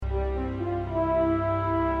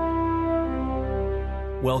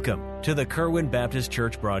Welcome to the Kerwin Baptist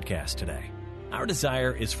Church broadcast today. Our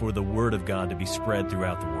desire is for the Word of God to be spread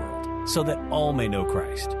throughout the world so that all may know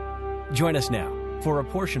Christ. Join us now for a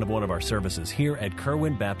portion of one of our services here at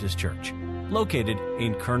Kerwin Baptist Church, located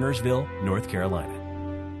in Kernersville, North Carolina.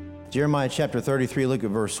 Jeremiah chapter 33, look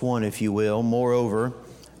at verse 1, if you will. Moreover,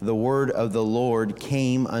 the word of the Lord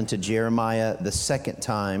came unto Jeremiah the second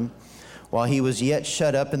time, while he was yet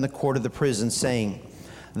shut up in the court of the prison, saying,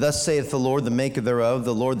 Thus saith the Lord, the maker thereof,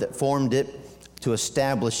 the Lord that formed it, to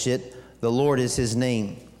establish it. The Lord is his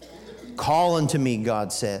name. Call unto me,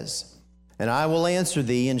 God says, and I will answer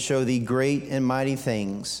thee, and show thee great and mighty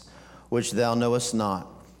things, which thou knowest not.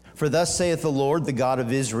 For thus saith the Lord, the God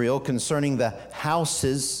of Israel, concerning the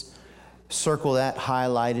houses, circle that,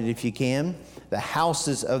 highlight it if you can, the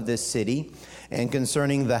houses of this city, and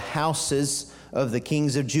concerning the houses of the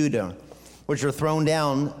kings of Judah, which are thrown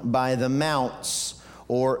down by the mounts,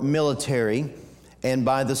 or military, and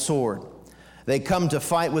by the sword. They come to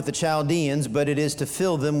fight with the Chaldeans, but it is to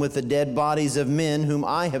fill them with the dead bodies of men whom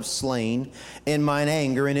I have slain in mine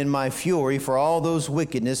anger and in my fury for all those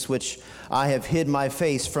wickedness which I have hid my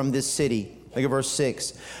face from this city. Look at verse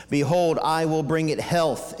 6. Behold, I will bring it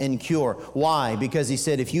health and cure. Why? Because he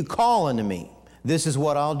said, if you call unto me, this is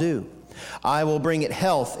what I'll do. I will bring it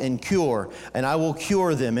health and cure, and I will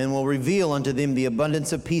cure them, and will reveal unto them the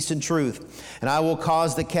abundance of peace and truth. And I will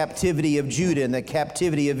cause the captivity of Judah and the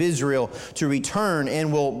captivity of Israel to return,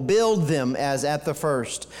 and will build them as at the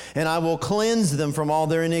first. And I will cleanse them from all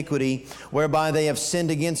their iniquity, whereby they have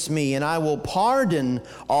sinned against me, and I will pardon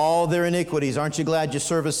all their iniquities. Aren't you glad you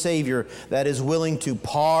serve a Savior that is willing to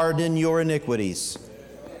pardon your iniquities?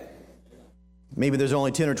 Maybe there's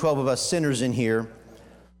only 10 or 12 of us sinners in here,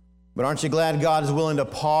 but aren't you glad God is willing to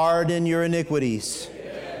pardon your iniquities?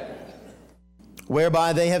 Amen.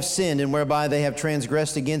 Whereby they have sinned and whereby they have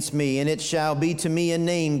transgressed against me. And it shall be to me a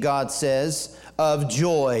name, God says, of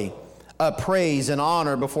joy, a praise and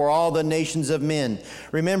honor before all the nations of men.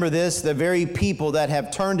 Remember this, the very people that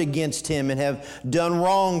have turned against him and have done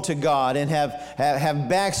wrong to God and have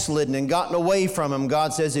backslidden and gotten away from him.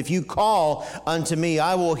 God says, if you call unto me,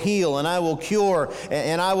 I will heal and I will cure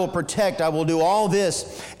and I will protect. I will do all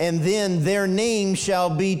this, and then their name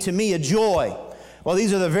shall be to me a joy. Well,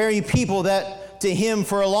 these are the very people that to him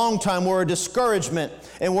for a long time were a discouragement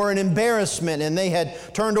and were an embarrassment, and they had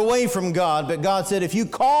turned away from God. But God said, if you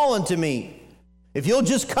call unto me, if you'll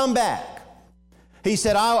just come back, he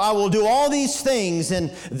said, I will do all these things, and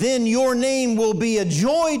then your name will be a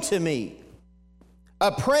joy to me,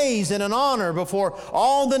 a praise and an honor before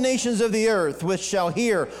all the nations of the earth, which shall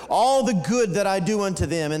hear all the good that I do unto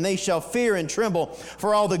them, and they shall fear and tremble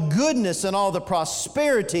for all the goodness and all the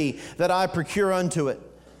prosperity that I procure unto it.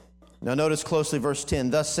 Now notice closely verse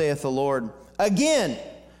 10, Thus saith the Lord, again,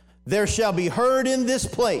 there shall be heard in this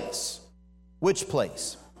place. Which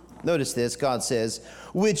place? Notice this, God says,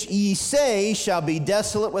 which ye say shall be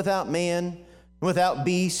desolate without man, without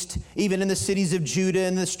beast, even in the cities of Judah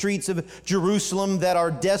and the streets of Jerusalem that are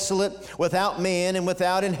desolate, without man and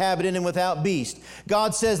without inhabitant and without beast.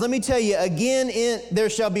 God says, let me tell you, again, there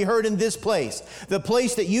shall be heard in this place. The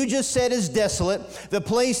place that you just said is desolate, the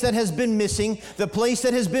place that has been missing, the place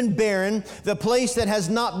that has been barren, the place that has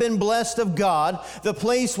not been blessed of God, the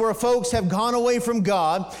place where folks have gone away from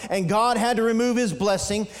God, and God had to remove his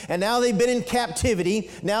blessing, and now they've been in captivity.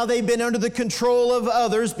 Now they've been under the control of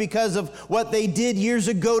others because of what they did years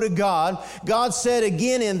ago to God. God said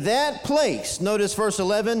again in that place, notice verse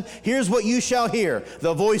 11, here's what you shall hear.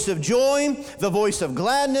 The voice of joy, the voice of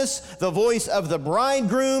gladness, the voice of the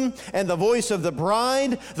bridegroom, and the voice of the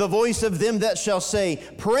bride, the voice of them that shall say,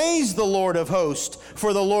 praise the Lord of hosts,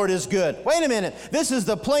 for the Lord is good. Wait a minute. This is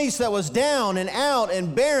the place that was down and out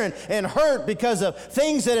and barren and hurt because of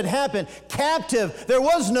things that had happened. Captive. There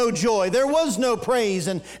was no joy. There was no praise.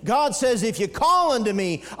 And God says, if you call unto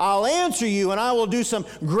me, I'll answer you, and I will do some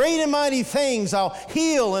great and mighty things. I'll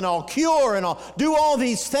heal and I'll cure and I'll do all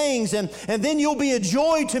these things, and then you'll be a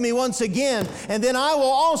joy to me once again. And then I will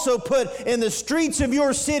also put in the streets of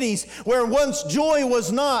your cities where once joy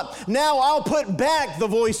was not, now I'll put back the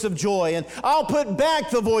voice of joy, and I'll put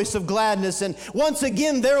back the voice of gladness, and once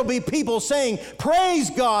again there will be people saying,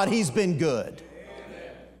 praise God, he's been good.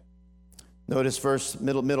 Amen. Notice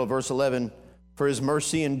middle verse 11, for his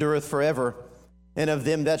mercy endureth forever, and of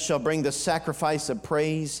them that shall bring the sacrifice of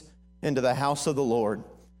praise into the house of the Lord.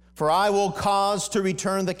 For I will cause to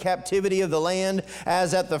return the captivity of the land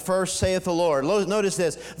as at the first, saith the Lord. Notice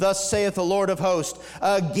this. Thus saith the Lord of hosts,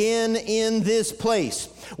 again in this place,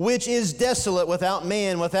 which is desolate, without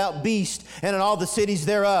man, without beast, and in all the cities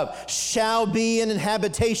thereof, shall be an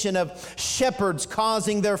habitation of shepherds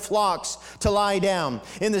causing their flocks to lie down.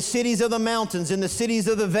 In the cities of the mountains, in the cities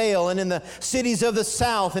of the vale, and in the cities of the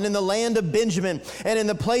south, and in the land of Benjamin, and in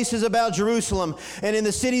the places about Jerusalem, and in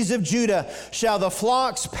the cities of Judah, shall the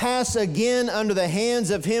flocks pass again under the hands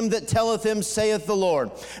of him that telleth them, saith the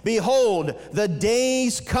Lord. Behold, the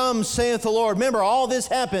days come, saith the Lord. Remember, all this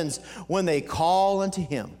happens when they call unto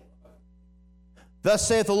him. Thus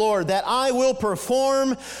saith the Lord, that I will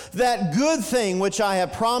perform that good thing which I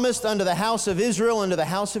have promised unto the house of Israel and to the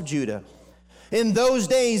house of Judah. In those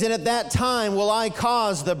days and at that time will I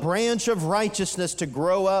cause the branch of righteousness to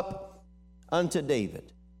grow up unto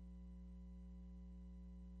David.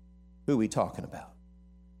 Who are we talking about?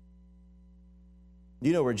 Do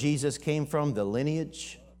you know where Jesus came from? The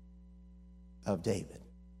lineage of David.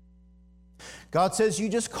 God says, you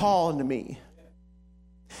just call unto me.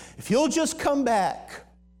 If you'll just come back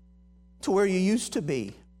to where you used to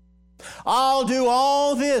be, I'll do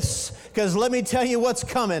all this, because let me tell you what's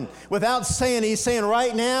coming. Without saying, he's saying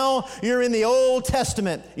right now, you're in the Old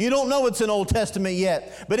Testament. You don't know it's an Old Testament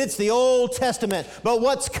yet, but it's the Old Testament. But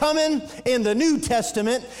what's coming in the New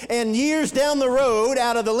Testament, and years down the road,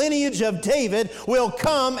 out of the lineage of David, will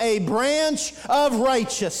come a branch of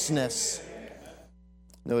righteousness.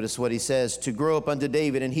 Notice what he says, to grow up unto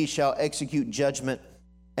David, and he shall execute judgment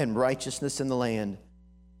and righteousness in the land.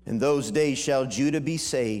 In those days shall Judah be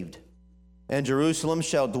saved, and Jerusalem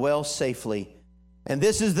shall dwell safely. And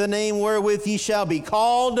this is the name wherewith ye shall be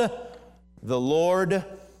called, the Lord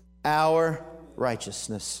our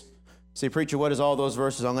righteousness. Say, preacher, what is all those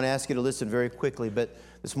verses? I'm going to ask you to listen very quickly, but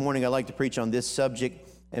this morning I'd like to preach on this subject.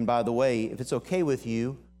 And by the way, if it's okay with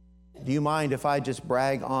you, do you mind if I just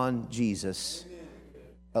brag on Jesus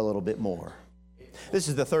a little bit more? This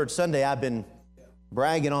is the third Sunday I've been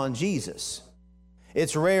bragging on Jesus.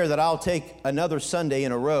 It's rare that I'll take another Sunday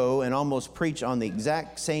in a row and almost preach on the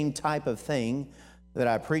exact same type of thing that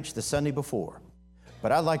I preached the Sunday before.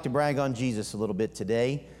 But I'd like to brag on Jesus a little bit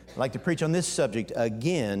today. I'd like to preach on this subject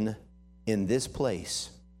again in this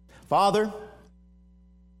place. Father,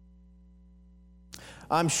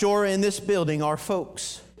 I'm sure in this building are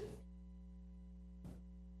folks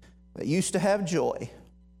that used to have joy.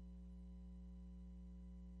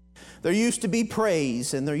 There used to be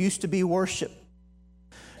praise and there used to be worship.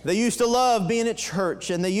 They used to love being at church,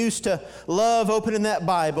 and they used to love opening that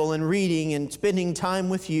Bible and reading and spending time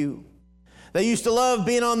with you. They used to love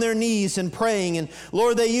being on their knees and praying, and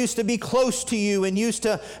Lord, they used to be close to you and used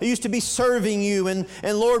to be serving you. And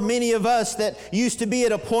Lord, many of us that used to be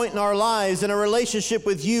at a point in our lives in a relationship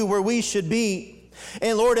with you where we should be.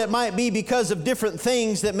 And Lord, it might be because of different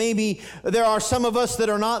things that maybe there are some of us that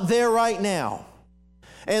are not there right now.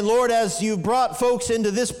 And Lord, as you've brought folks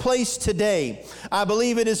into this place today, I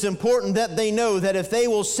believe it is important that they know that if they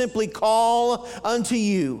will simply call unto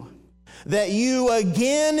you, that you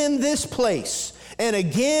again in this place, and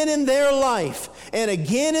again in their life, and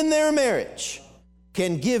again in their marriage,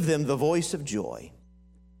 can give them the voice of joy.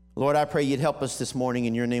 Lord, I pray you'd help us this morning.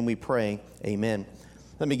 In your name we pray. Amen.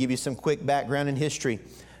 Let me give you some quick background in history.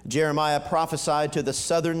 Jeremiah prophesied to the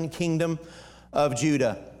southern kingdom of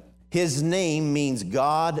Judah. His name means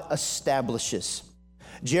God establishes.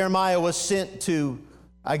 Jeremiah was sent to,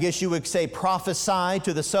 I guess you would say, prophesy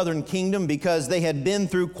to the southern kingdom because they had been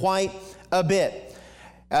through quite a bit.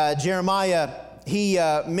 Jeremiah, he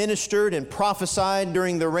ministered and prophesied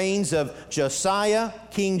during the reigns of Josiah,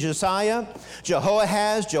 King Josiah,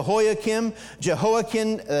 Jehoahaz, Jehoiakim,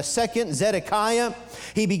 Jehoiakim II, Zedekiah.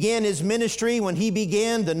 He began his ministry. When he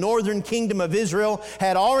began, the northern kingdom of Israel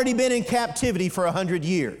had already been in captivity for 100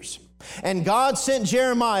 years. And God sent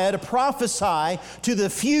Jeremiah to prophesy to the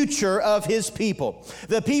future of his people,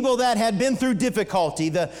 the people that had been through difficulty,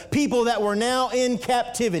 the people that were now in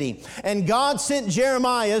captivity. And God sent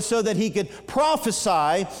Jeremiah so that he could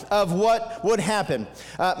prophesy of what would happen.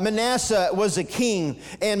 Manasseh was a king,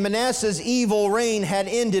 and Manasseh's evil reign had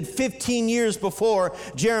ended 15 years before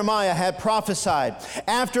Jeremiah had prophesied.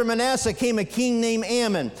 After Manasseh came a king named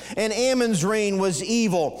Ammon, and Ammon's reign was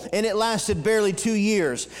evil, and it lasted barely 2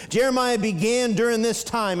 years. Jeremiah began during this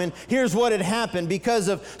time, and here's what had happened. Because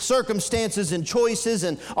of circumstances and choices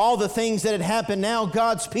and all the things that had happened, now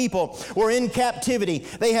God's people were in captivity.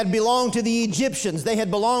 They had belonged to the Egyptians. They had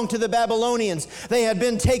belonged to the Babylonians. They had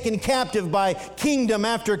been taken captive by kingdom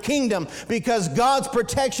after kingdom because God's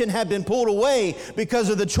protection had been pulled away because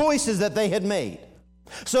of the choices that they had made.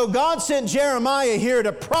 So God sent Jeremiah here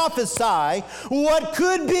to prophesy what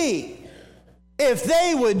could be if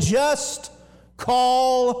they would just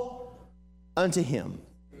call unto him.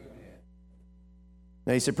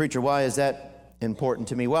 Now you said, preacher, why is that important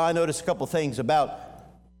to me? Well, I noticed a couple things about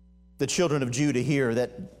the children of Judah here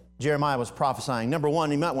that Jeremiah was prophesying. Number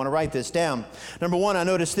one, you might want to write this down. Number one, I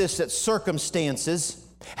noticed this, that circumstances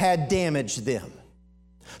had damaged them.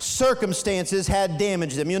 Circumstances had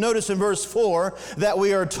damaged them. You'll notice in verse 4 that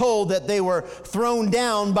we are told that they were thrown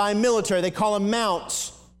down by military. They call them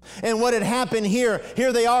mounts. And what had happened here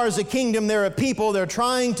they are as a kingdom, they're a people, they're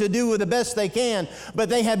trying to do the best they can, but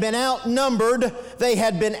they had been outnumbered, they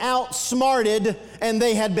had been outsmarted, and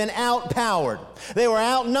they had been outpowered. They were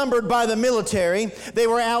outnumbered by the military. They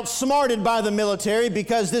were outsmarted by the military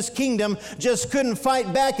because this kingdom just couldn't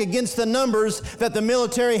fight back against the numbers that the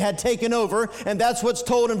military had taken over, and that's what's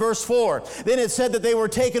told in verse 4. Then it said that they were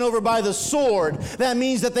taken over by the sword. That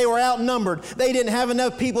means that they were outnumbered. They didn't have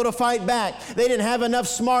enough people to fight back. They didn't have enough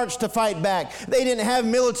smarts to fight back. They didn't have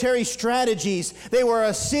military strategies. They were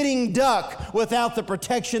a sitting duck without the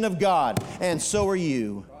protection of God. And so are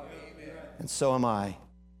you. And so am I.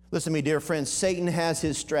 Listen to me, dear friends, Satan has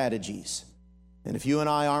his strategies. And if you and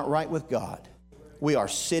I aren't right with God, we are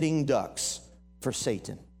sitting ducks for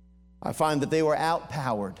Satan. I find that they were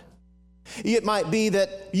outpowered. It might be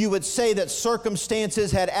that you would say that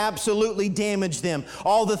circumstances had absolutely damaged them.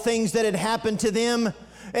 All the things that had happened to them,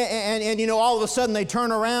 and you know, all of a sudden they turn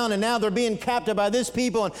around and now they're being captured by this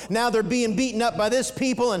people, and now they're being beaten up by this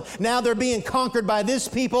people, and now they're being conquered by this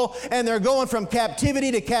people, and they're going from captivity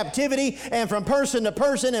to captivity and from person to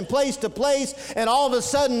person and place to place, and all of a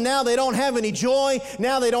sudden now they don't have any joy,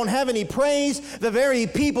 now they don't have any praise. The very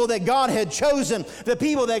people that God had chosen, the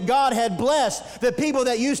people that God had blessed, the people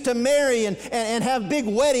that used to marry and have big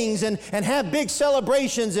weddings and have big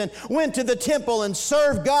celebrations and went to the temple and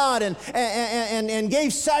served God and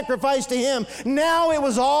gave sacrifice to him, now it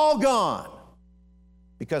was all gone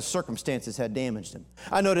because circumstances had damaged them.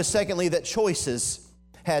 I noticed, secondly, that choices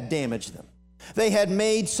had damaged them. They had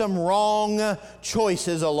made some wrong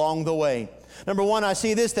choices along the way. Number one, I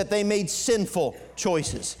see this, that they made sinful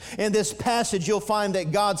choices. In this passage, you'll find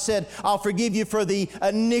that God said, I'll forgive you for the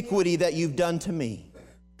iniquity that you've done to me.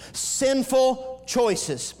 Sinful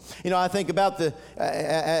choices. You know, I think about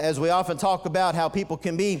as we often talk about how people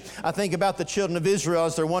can be, I think about the children of Israel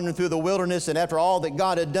as they're wandering through the wilderness, and after all that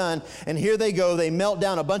God had done, and here they go, they melt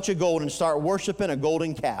down a bunch of gold and start worshiping a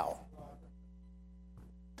golden cow.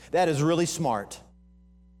 That is really smart.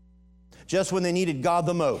 Just when they needed God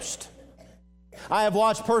the most. I have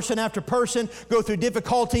watched person after person go through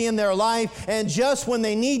difficulty in their life, and just when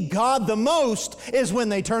they need God the most is when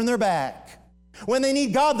they turn their back. When they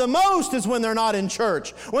need God the most is when they're not in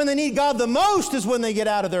church. When they need God the most is when they get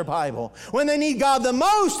out of their Bible. When they need God the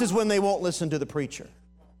most is when they won't listen to the preacher.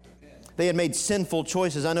 They had made sinful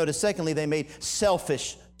choices. I noticed, secondly, they made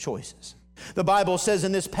selfish choices. The Bible says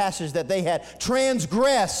in this passage that they had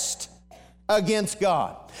transgressed against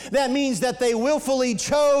God. That means that they willfully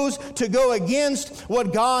chose to go against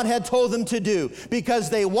what God had told them to do because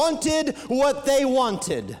they wanted what they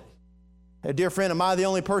wanted. Hey, dear friend, am I the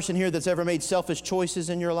only person here that's ever made selfish choices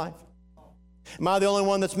in your life? Am I the only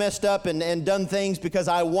one that's messed up and done things because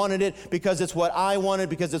I wanted it, because it's what I wanted,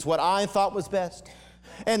 because it's what I thought was best?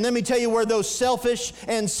 And let me tell you where those selfish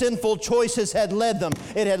and sinful choices had led them.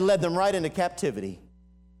 It had led them right into captivity.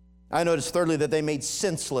 I noticed, thirdly, that they made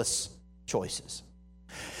senseless choices.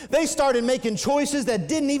 They started making choices that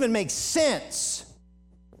didn't even make sense.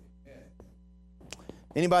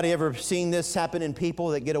 Anybody ever seen this happen in people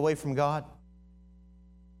that get away from God?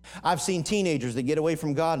 I've seen teenagers that get away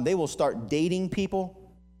from God and they will start dating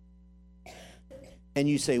people. And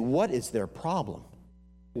you say, what is their problem?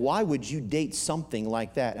 Why would you date something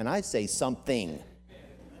like that? And I say something.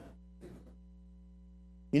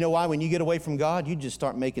 You know why? When you get away from God, you just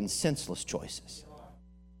start making senseless choices.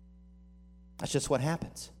 That's just what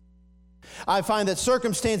happens. I find that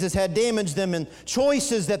circumstances had damaged them and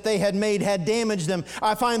choices that they had made had damaged them.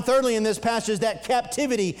 I find thirdly in this passage that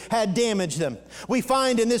captivity had damaged them. We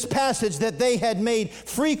find in this passage that they had made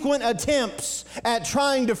frequent attempts at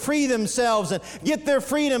trying to free themselves and get their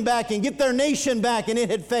freedom back and get their nation back, and it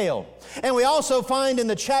had failed. And we also find in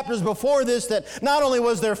the chapters before this that not only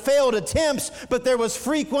was there failed attempts, but there was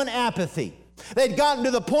frequent apathy. They'd gotten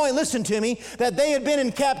to the point, listen to me, that they had been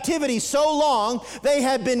in captivity so long, they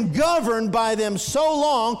had been governed by them so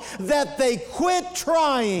long that they quit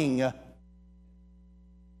trying.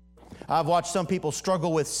 I've watched some people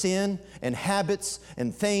struggle with sin and habits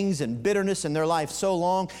and things and bitterness in their life so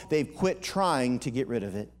long, they've quit trying to get rid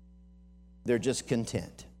of it. They're just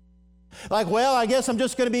content. Like, well, I guess I'm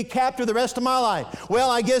just going to be captive the rest of my life.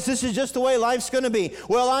 Well, I guess this is just the way life's going to be.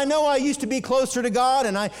 Well, I know I used to be closer to God,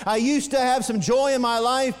 and I used to have some joy in my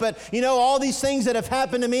life, but, all these things that have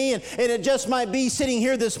happened to me, and it just might be sitting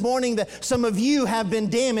here this morning that some of you have been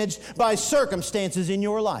damaged by circumstances in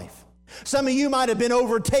your life. Some of you might have been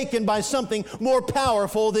overtaken by something more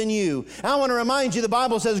powerful than you. I want to remind you, the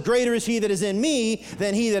Bible says, greater is he that is in me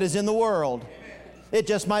than he that is in the world. It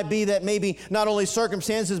just might be that maybe not only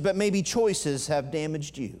circumstances, but maybe choices have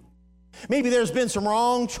damaged you. Maybe there's been some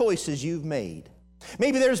wrong choices you've made.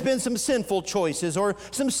 Maybe there's been some sinful choices or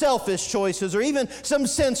some selfish choices or even some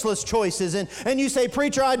senseless choices. And you say,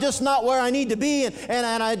 preacher, I'm just not where I need to be. And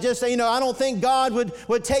I just, I don't think God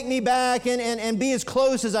would take me back and be as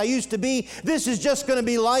close as I used to be. This is just going to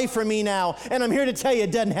be life for me now. And I'm here to tell you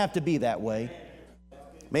it doesn't have to be that way.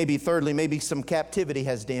 Maybe thirdly, maybe some captivity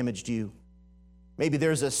has damaged you. Maybe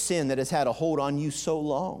there's a sin that has had a hold on you so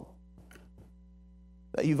long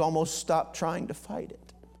that you've almost stopped trying to fight it.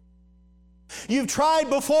 You've tried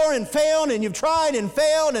before and failed, and you've tried and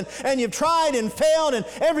failed, and you've tried and failed, and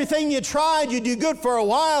everything you tried, you do good for a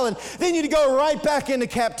while, and then you go right back into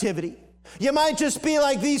captivity. You might just be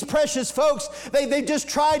like these precious folks. They just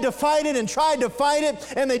tried to fight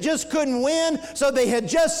it, and they just couldn't win, so they had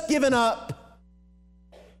just given up.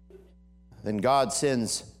 Then God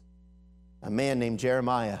sends a man named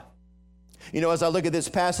Jeremiah. As I look at this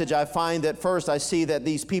passage, I find that first I see that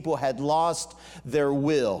these people had lost their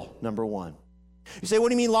will, number one. You say, what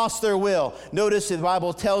do you mean lost their will? Notice the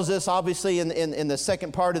Bible tells us, obviously, in the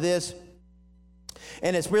second part of this,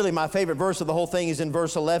 and it's really my favorite verse of the whole thing is in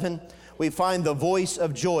verse 11. We find the voice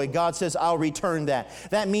of joy. God says, I'll return that.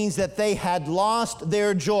 That means that they had lost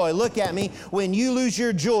their joy. Look at me. When you lose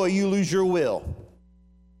your joy, you lose your will.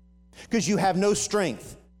 Because you have no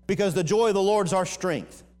strength. Because the joy of the Lord is our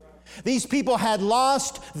strength. These people had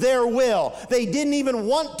lost their will. They didn't even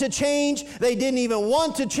want to change. They didn't even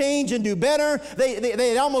want to change and do better. They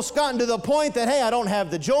had almost gotten to the point that, hey, I don't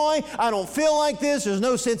have the joy. I don't feel like this. There's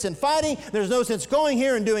no sense in fighting. There's no sense going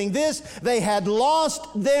here and doing this. They had lost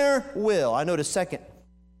their will. I noticed second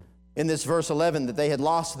in this verse 11 that they had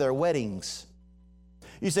lost their weddings.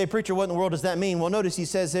 You say, preacher, what in the world does that mean? Well, notice he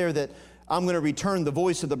says there that I'm going to return the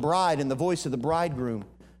voice of the bride and the voice of the bridegroom.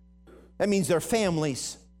 That means their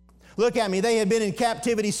families. Look at me. They had been in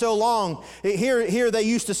captivity so long. Here they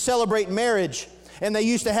used to celebrate marriage. And they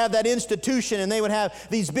used to have that institution, and they would have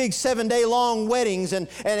these big 7-day long weddings, and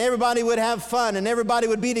everybody would have fun, and everybody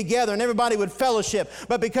would be together, and everybody would fellowship.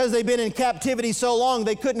 But because they've been in captivity so long,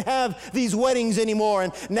 they couldn't have these weddings anymore.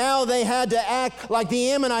 And now they had to act like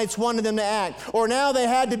the Ammonites wanted them to act. Or now they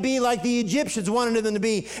had to be like the Egyptians wanted them to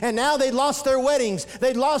be. And now they'd lost their weddings.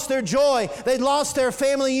 They'd lost their joy. They'd lost their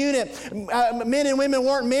family unit. Men and women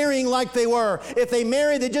weren't marrying like they were. If they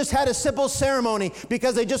married, they just had a simple ceremony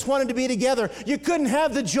because they just wanted to be together. You couldn't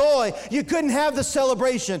have the joy. You couldn't have the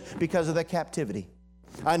celebration because of the captivity.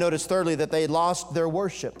 I noticed thirdly that they lost their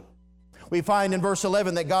worship. We find in verse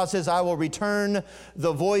 11 that God says, I will return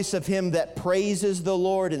the voice of him that praises the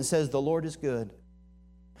Lord and says, the Lord is good.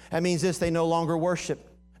 That means this, they no longer worship.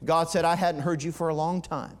 God said, I hadn't heard you for a long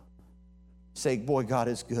time. Say, boy, God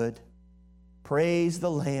is good. Praise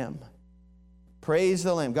the Lamb. Praise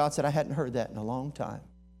the Lamb. God said, I hadn't heard that in a long time.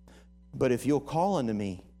 But if you'll call unto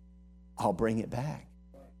me, I'll bring it back.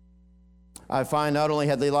 I find not only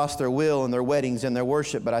had they lost their will and their weddings and their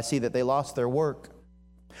worship, but I see that they lost their work.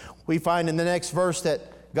 We find in the next verse that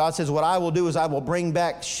God says, what I will do is I will bring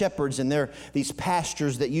back shepherds in these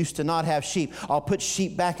pastures that used to not have sheep. I'll put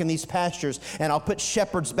sheep back in these pastures, and I'll put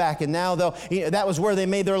shepherds back. And now that was where they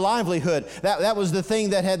made their livelihood. That was the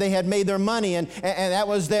thing that they had made their money, and that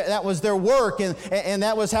was their work, and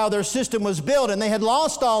that was how their system was built. And they had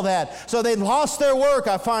lost all that. So they'd lost their work.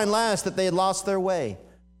 I find last that they had lost their way.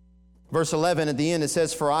 Verse 11 at the end, it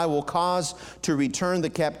says, for I will cause to return the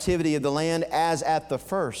captivity of the land as at the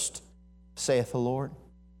first, saith the Lord.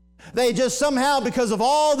 They just somehow, because of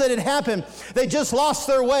all that had happened, they just lost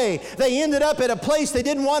their way. They ended up at a place they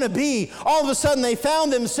didn't want to be. All of a sudden, they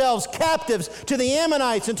found themselves captives to the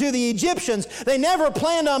Ammonites and to the Egyptians. They never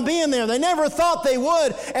planned on being there. They never thought they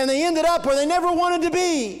would, and they ended up where they never wanted to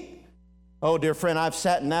be. Oh, dear friend, I've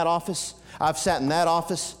sat in that office. I've sat in that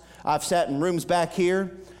office. I've sat in rooms back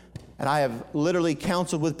here, and I have literally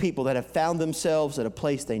counseled with people that have found themselves at a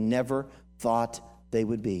place they never thought they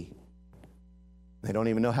would be. They don't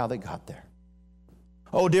even know how they got there.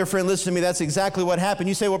 Oh, dear friend, listen to me. That's exactly what happened.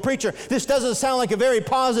 You say, well, preacher, this doesn't sound like a very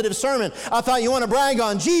positive sermon. I thought you want to brag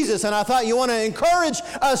on Jesus, and I thought you want to encourage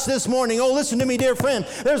us this morning. Oh, listen to me, dear friend.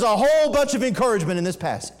 There's a whole bunch of encouragement in this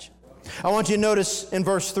passage. I want you to notice in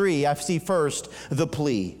verse 3, I see first the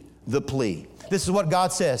plea. the plea. This is what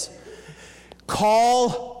God says.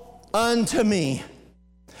 Call unto me.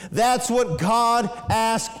 That's what God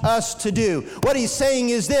asked us to do. What he's saying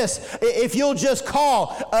is this: if you'll just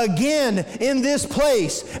call again in this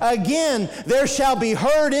place, again there shall be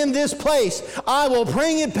heard in this place. I will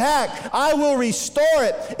bring it back. I will restore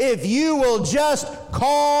it if you will just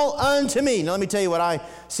call unto me. Now let me tell you what I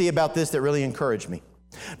see about this that really encouraged me.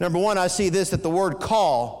 Number one, I see this, that the word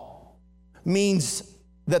call means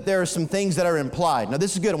that there are some things that are implied. Now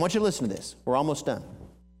this is good. I want you to listen to this. We're almost done.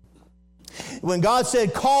 When God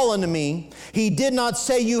said, call unto me, He did not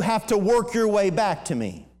say you have to work your way back to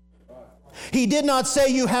me. He did not say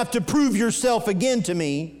you have to prove yourself again to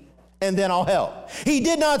me, and then I'll help. He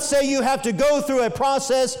did not say you have to go through a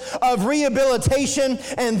process of rehabilitation,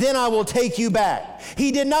 and then I will take you back.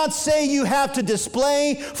 He did not say you have to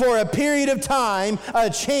display for a period of time a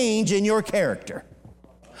change in your character.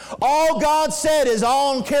 All God said is,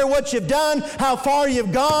 I don't care what you've done, how far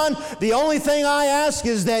you've gone. The only thing I ask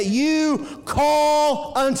is that you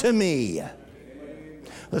call unto me.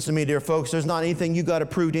 Listen to me, dear folks. There's not anything you got to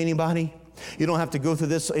prove to anybody. You don't have to go through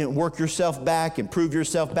this and work yourself back and prove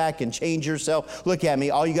yourself back and change yourself. Look at me.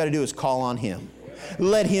 All you got to do is call on Him.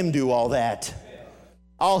 Let Him do all that.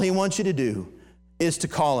 All He wants you to do is to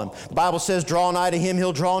call Him. The Bible says, draw nigh to Him,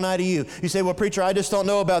 He'll draw nigh to you. You say, well, preacher, I just don't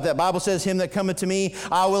know about that. The Bible says, him that cometh to me,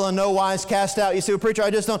 I will in no wise cast out. You say, well, preacher,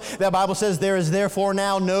 I just don't. The Bible says, there is therefore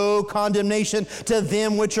now no condemnation to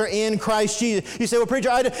them which are in Christ Jesus. You say, well,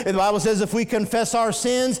 preacher, the Bible says, if we confess our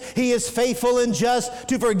sins, He is faithful and just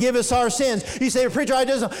to forgive us our sins. You say, well, preacher, I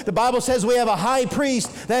just don't. The Bible says we have a high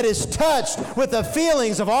priest that is touched with the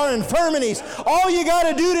feelings of our infirmities. All you got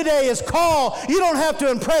to do today is call. You don't have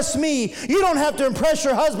to impress me. You don't have to impress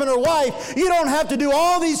your husband or wife. You don't have to do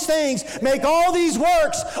all these things, make all these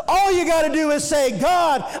works. All you got to do is say,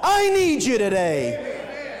 God, I need you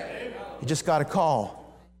today. You just got to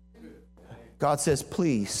call. God says,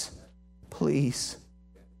 please, please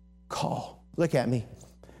call. Look at me.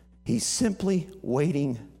 He's simply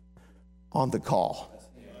waiting on the call.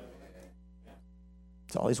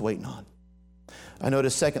 That's all He's waiting on. I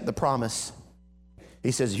notice second, the promise.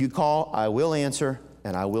 He says, if you call, I will answer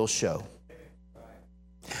and I will show.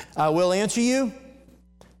 I will answer you,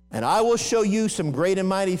 and I will show you some great and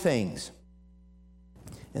mighty things.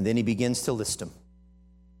 And then He begins to list them.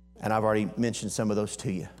 And I've already mentioned some of those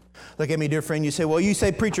to you. Look at me, dear friend. You say, well, you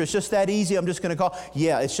say, preacher, it's just that easy. I'm just going to call.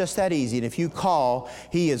 Yeah, it's just that easy. And if you call,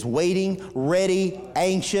 He is waiting, ready,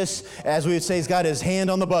 anxious. As we would say, He's got His hand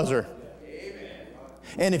on the buzzer.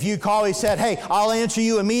 And if you call, He said, hey, I'll answer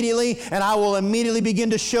you immediately, and I will immediately begin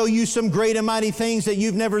to show you some great and mighty things that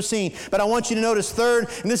you've never seen. But I want you to notice third,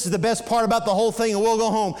 and this is the best part about the whole thing, and we'll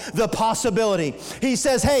go home, the possibility. He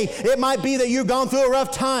says, hey, it might be that you've gone through a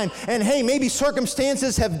rough time, and hey, maybe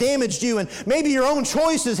circumstances have damaged you, and maybe your own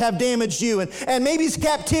choices have damaged you, and maybe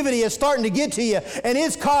captivity is starting to get to you, and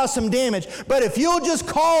it's caused some damage. But if you'll just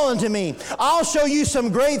call unto me, I'll show you some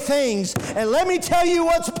great things, and let me tell you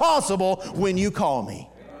what's possible when you call me.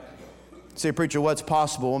 Say, preacher, what's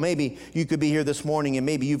possible? Well, maybe you could be here this morning and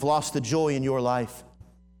maybe you've lost the joy in your life.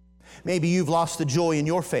 Maybe you've lost the joy in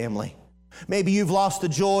your family. Maybe you've lost the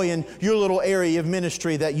joy in your little area of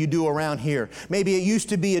ministry that you do around here. Maybe it used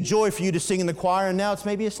to be a joy for you to sing in the choir, and now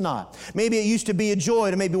maybe it's not. Maybe it used to be a joy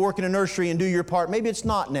to maybe work in a nursery and do your part. Maybe it's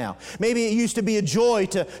not now. Maybe it used to be a joy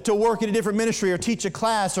to work in a different ministry or teach a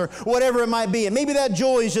class or whatever it might be. And maybe that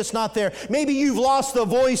joy is just not there. Maybe you've lost the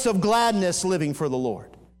voice of gladness living for the Lord.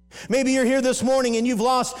 Maybe you're here this morning and you've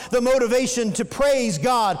lost the motivation to praise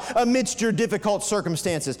God amidst your difficult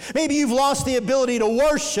circumstances. Maybe you've lost the ability to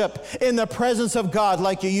worship in the presence of God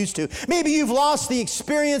like you used to. Maybe you've lost the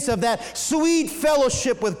experience of that sweet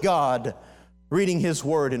fellowship with God, reading His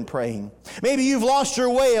Word and praying. Maybe you've lost your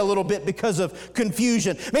way a little bit because of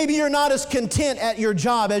confusion. Maybe you're not as content at your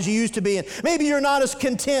job as you used to be. And maybe you're not as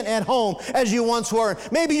content at home as you once were.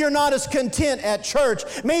 Maybe you're not as content at church.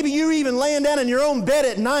 Maybe you're even laying down in your own bed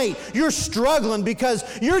at night. You're struggling because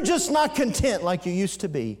you're just not content like you used to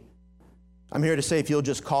be. I'm here to say if you'll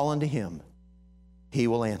just call unto Him, He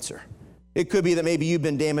will answer. It could be that maybe you've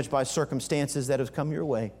been damaged by circumstances that have come your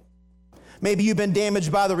way. Maybe you've been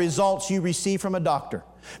damaged by the results you receive from a doctor.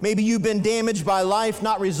 Maybe you've been damaged by life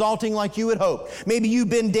not resulting like you had hoped. Maybe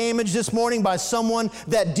you've been damaged this morning by someone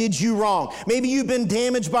that did you wrong. Maybe you've been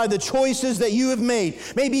damaged by the choices that you have made.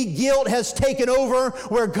 Maybe guilt has taken over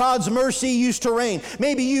where God's mercy used to reign.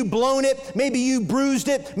 Maybe you've blown it. Maybe you bruised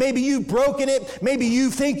it. Maybe you've broken it. Maybe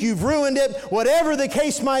you think you've ruined it. Whatever the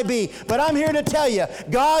case might be. But I'm here to tell you,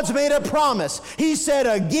 God's made a promise. He said,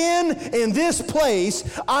 again, in this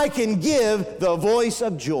place, I can give the voice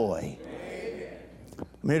of joy.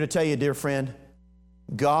 I'm here to tell you, dear friend,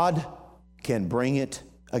 God can bring it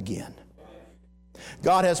again.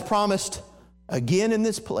 God has promised again in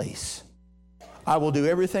this place, I will do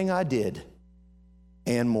everything I did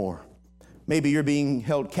and more. Maybe you're being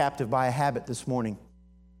held captive by a habit this morning.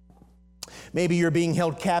 Maybe you're being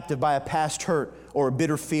held captive by a past hurt or a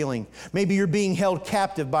bitter feeling. Maybe you're being held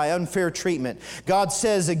captive by unfair treatment. God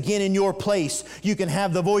says again in your place, you can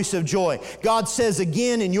have the voice of joy. God says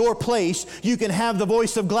again in your place, you can have the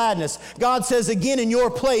voice of gladness. God says again in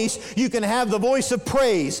your place, you can have the voice of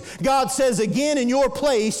praise. God says again in your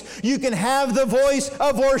place, you can have the voice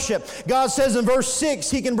of worship. God says in verse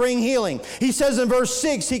 6, He can bring healing. He says in verse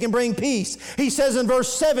 6, He can bring peace. He says in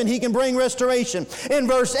verse 7, He can bring restoration. In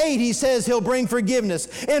verse 8, He says He'll bring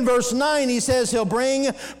forgiveness. In verse 9, He says He'll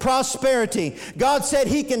bring prosperity. God said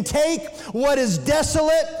He can take what is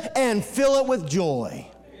desolate and fill it with joy.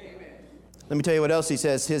 Amen. Let me tell you what else He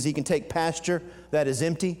says. He can take pasture that is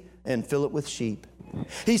empty and fill it with sheep.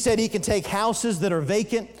 He said He can take houses that are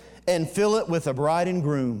vacant and fill it with a bride and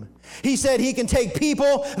groom. He said He can take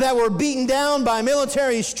people that were beaten down by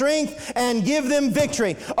military strength and give them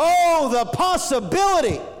victory. Oh, the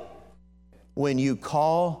possibility when you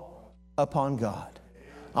call upon God.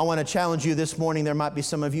 I want to challenge you this morning. There might be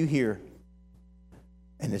some of you here,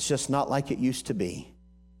 and it's just not like it used to be.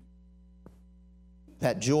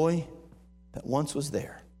 That joy that once was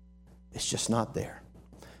there, it's just not there.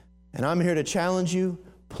 And I'm here to challenge you,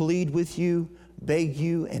 plead with you, beg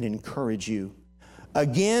you, and encourage you.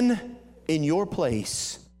 Again, in your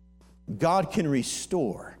place, God can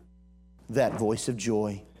restore that voice of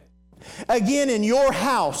joy. Again, in your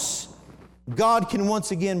house, God can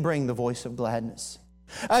once again bring the voice of gladness.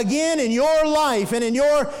 Again, in your life and in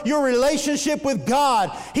your relationship with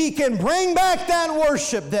God, He can bring back that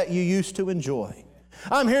worship that you used to enjoy.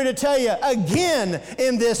 I'm here to tell you, again,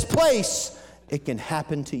 in this place, it can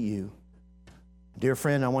happen to you. Dear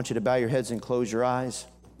friend, I want you to bow your heads and close your eyes.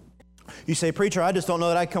 You say, preacher, I just don't know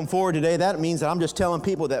that I come forward today. That means that I'm just telling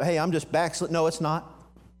people that, hey, I'm just backslid. No, it's not.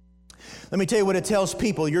 Let me tell you what it tells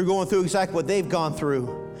people. You're going through exactly what they've gone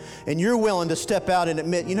through. And you're willing to step out and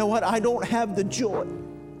admit, you know what? I don't have the joy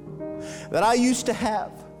that I used to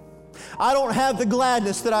have. I don't have the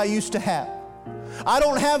gladness that I used to have. I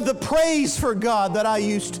don't have the praise for God that I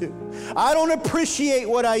used to. I don't appreciate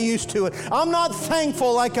what I used to. I'm not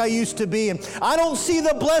thankful like I used to be. And I don't see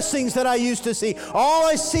the blessings that I used to see. All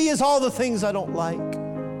I see is all the things I don't like.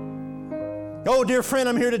 Oh, dear friend,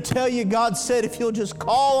 I'm here to tell you, God said, if you'll just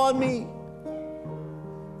call on me,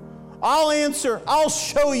 I'll answer, I'll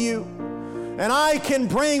show you, and I can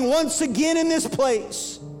bring once again in this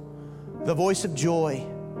place the voice of joy,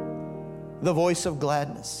 the voice of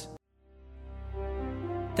gladness.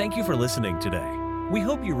 Thank you for listening today. We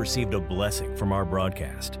hope you received a blessing from our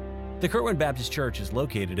broadcast. The Kerwin Baptist Church is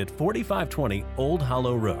located at 4520 Old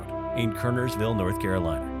Hollow Road in Kernersville, North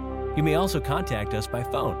Carolina. You may also contact us by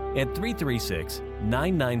phone at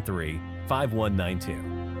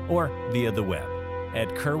 336-993-5192 or via the web at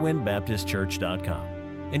kerwinbaptistchurch.com.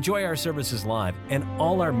 Enjoy our services live and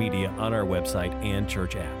all our media on our website and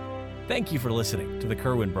church app. Thank you for listening to the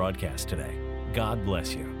Kerwin broadcast today. God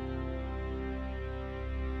bless you.